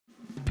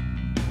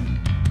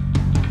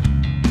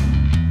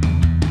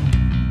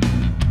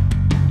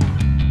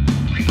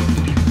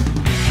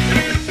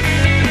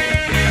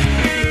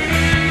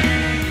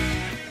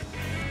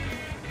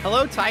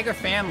Tiger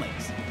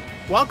families.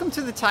 Welcome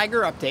to the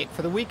Tiger Update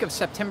for the week of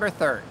September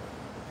 3rd.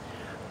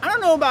 I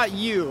don't know about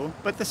you,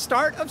 but the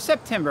start of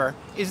September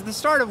is the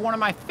start of one of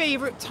my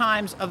favorite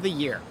times of the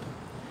year.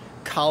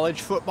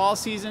 College football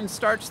season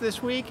starts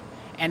this week,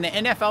 and the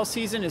NFL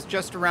season is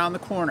just around the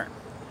corner.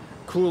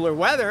 Cooler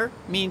weather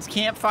means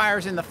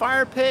campfires in the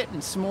fire pit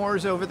and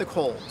s'mores over the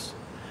coals.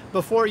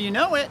 Before you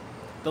know it,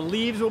 the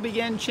leaves will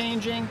begin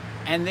changing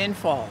and then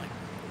falling.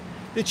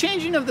 The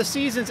changing of the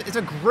seasons is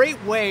a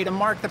great way to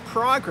mark the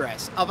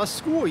progress of a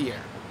school year.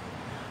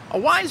 A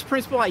wise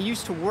principal I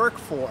used to work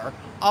for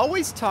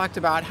always talked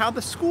about how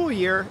the school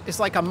year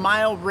is like a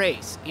mile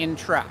race in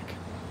track.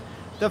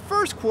 The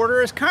first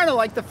quarter is kind of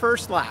like the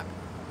first lap.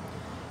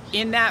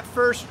 In that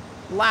first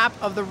lap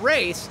of the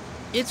race,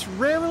 it's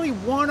rarely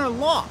won or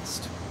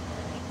lost.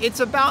 It's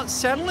about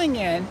settling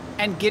in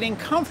and getting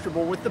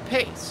comfortable with the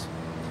pace.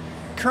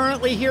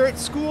 Currently here at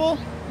school,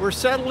 we're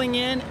settling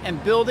in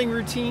and building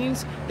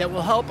routines that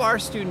will help our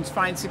students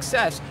find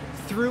success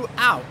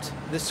throughout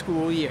the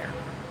school year.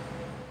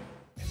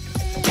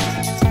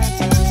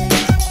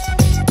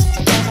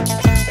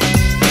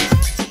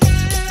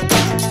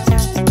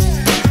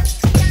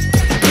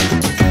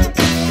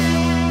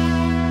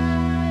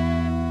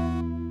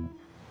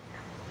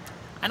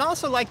 I'd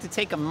also like to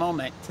take a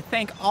moment to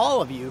thank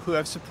all of you who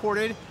have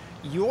supported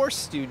your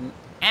student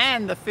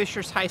and the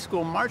Fishers High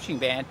School Marching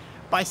Band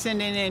by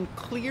sending in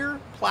clear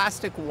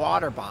plastic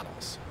water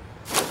bottles.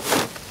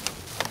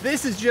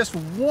 This is just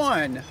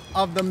one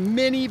of the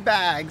many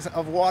bags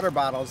of water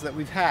bottles that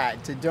we've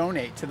had to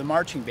donate to the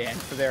marching band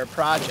for their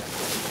project.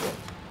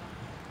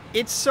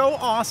 It's so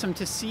awesome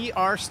to see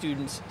our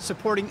students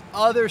supporting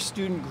other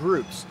student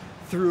groups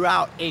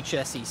throughout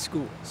HSE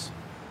schools.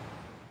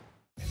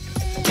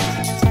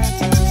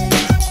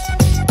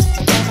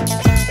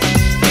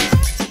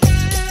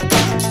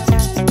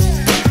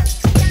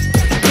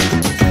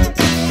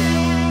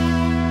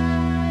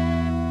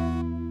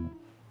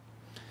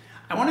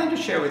 I wanted to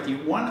share with you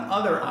one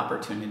other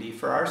opportunity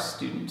for our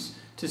students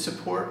to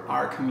support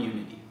our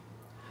community.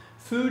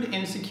 Food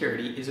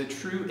insecurity is a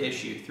true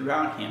issue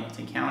throughout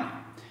Hamilton County,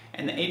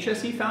 and the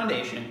HSE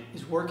Foundation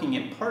is working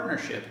in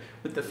partnership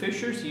with the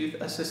Fishers Youth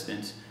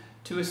Assistance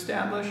to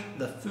establish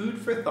the Food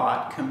for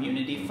Thought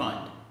Community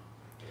Fund.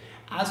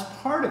 As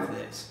part of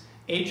this,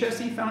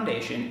 HSE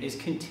Foundation is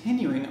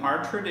continuing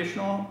our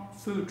traditional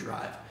food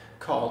drive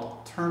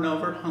called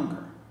Turnover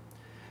Hunger.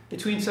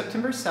 Between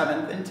September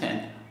 7th and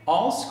 10th,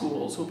 all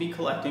schools will be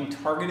collecting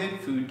targeted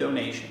food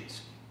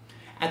donations.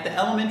 At the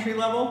elementary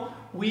level,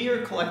 we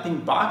are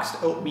collecting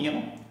boxed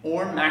oatmeal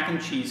or mac and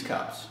cheese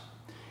cups.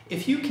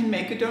 If you can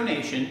make a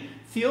donation,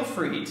 feel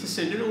free to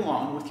send it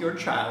along with your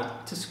child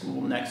to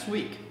school next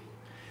week.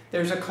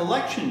 There's a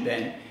collection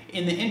bin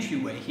in the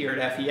entryway here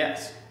at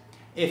FES.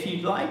 If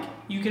you'd like,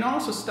 you can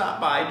also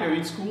stop by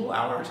during school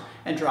hours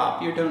and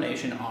drop your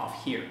donation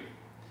off here.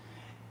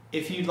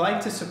 If you'd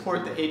like to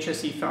support the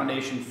HSE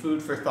Foundation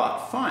Food for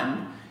Thought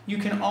Fund, you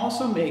can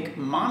also make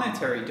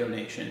monetary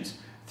donations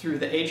through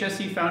the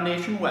HSE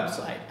Foundation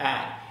website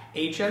at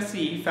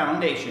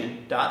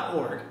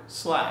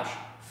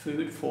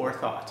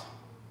hsefoundation.org/foodforthought.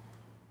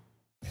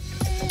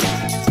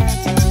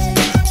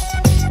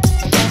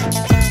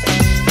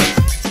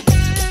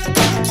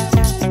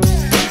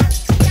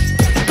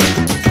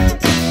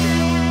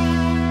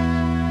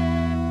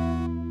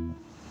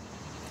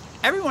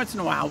 Every once in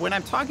a while, when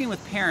I'm talking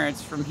with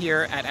parents from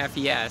here at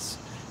FES,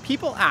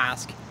 people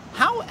ask,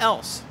 how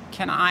else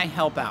can I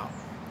help out?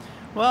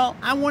 Well,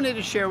 I wanted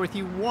to share with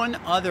you one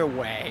other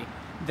way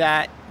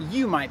that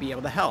you might be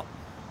able to help.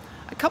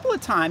 A couple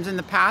of times in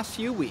the past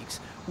few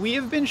weeks, we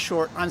have been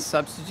short on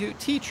substitute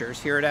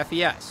teachers here at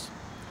FES.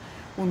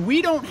 When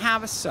we don't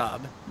have a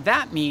sub,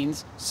 that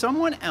means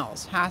someone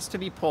else has to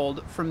be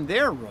pulled from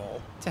their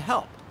role to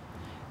help.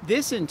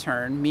 This in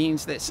turn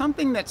means that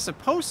something that's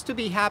supposed to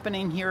be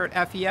happening here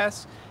at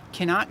FES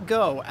cannot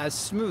go as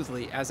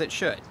smoothly as it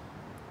should.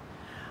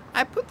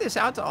 I put this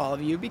out to all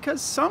of you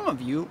because some of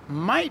you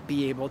might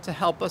be able to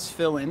help us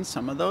fill in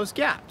some of those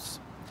gaps.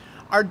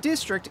 Our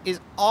district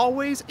is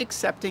always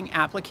accepting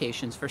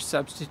applications for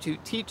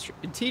substitute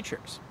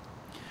teachers.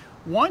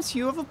 Once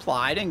you have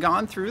applied and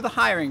gone through the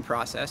hiring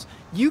process,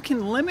 you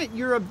can limit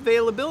your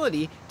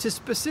availability to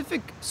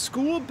specific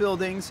school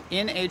buildings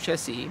in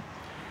HSE,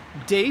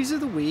 days of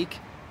the week,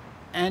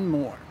 and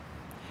more.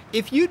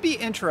 If you'd be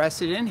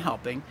interested in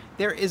helping,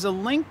 there is a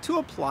link to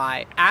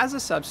apply as a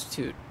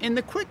substitute in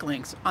the quick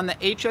links on the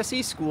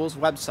HSE Schools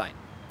website.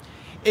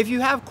 If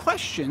you have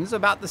questions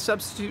about the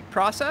substitute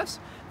process,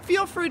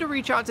 feel free to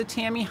reach out to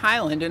Tammy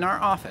Highland in our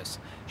office.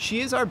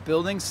 She is our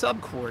building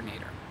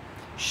sub-coordinator.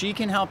 She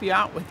can help you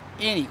out with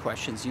any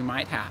questions you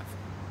might have.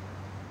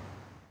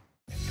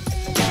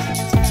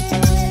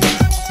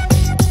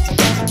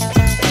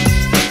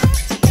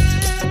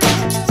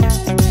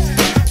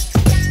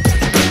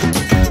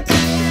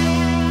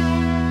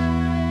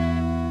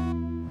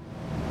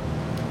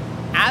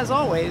 As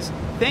always,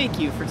 thank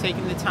you for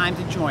taking the time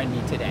to join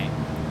me today.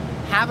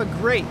 Have a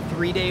great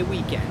 3-day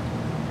weekend.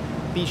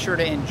 Be sure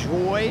to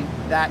enjoy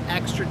that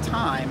extra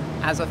time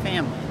as a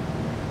family.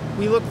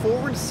 We look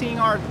forward to seeing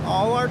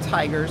all our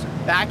tigers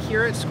back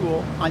here at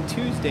school on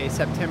Tuesday,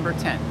 September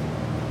 10th.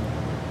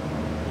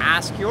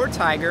 Ask your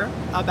tiger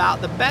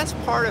about the best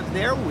part of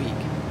their week,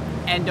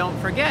 and don't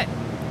forget,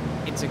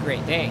 it's a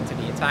great day to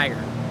be a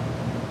tiger.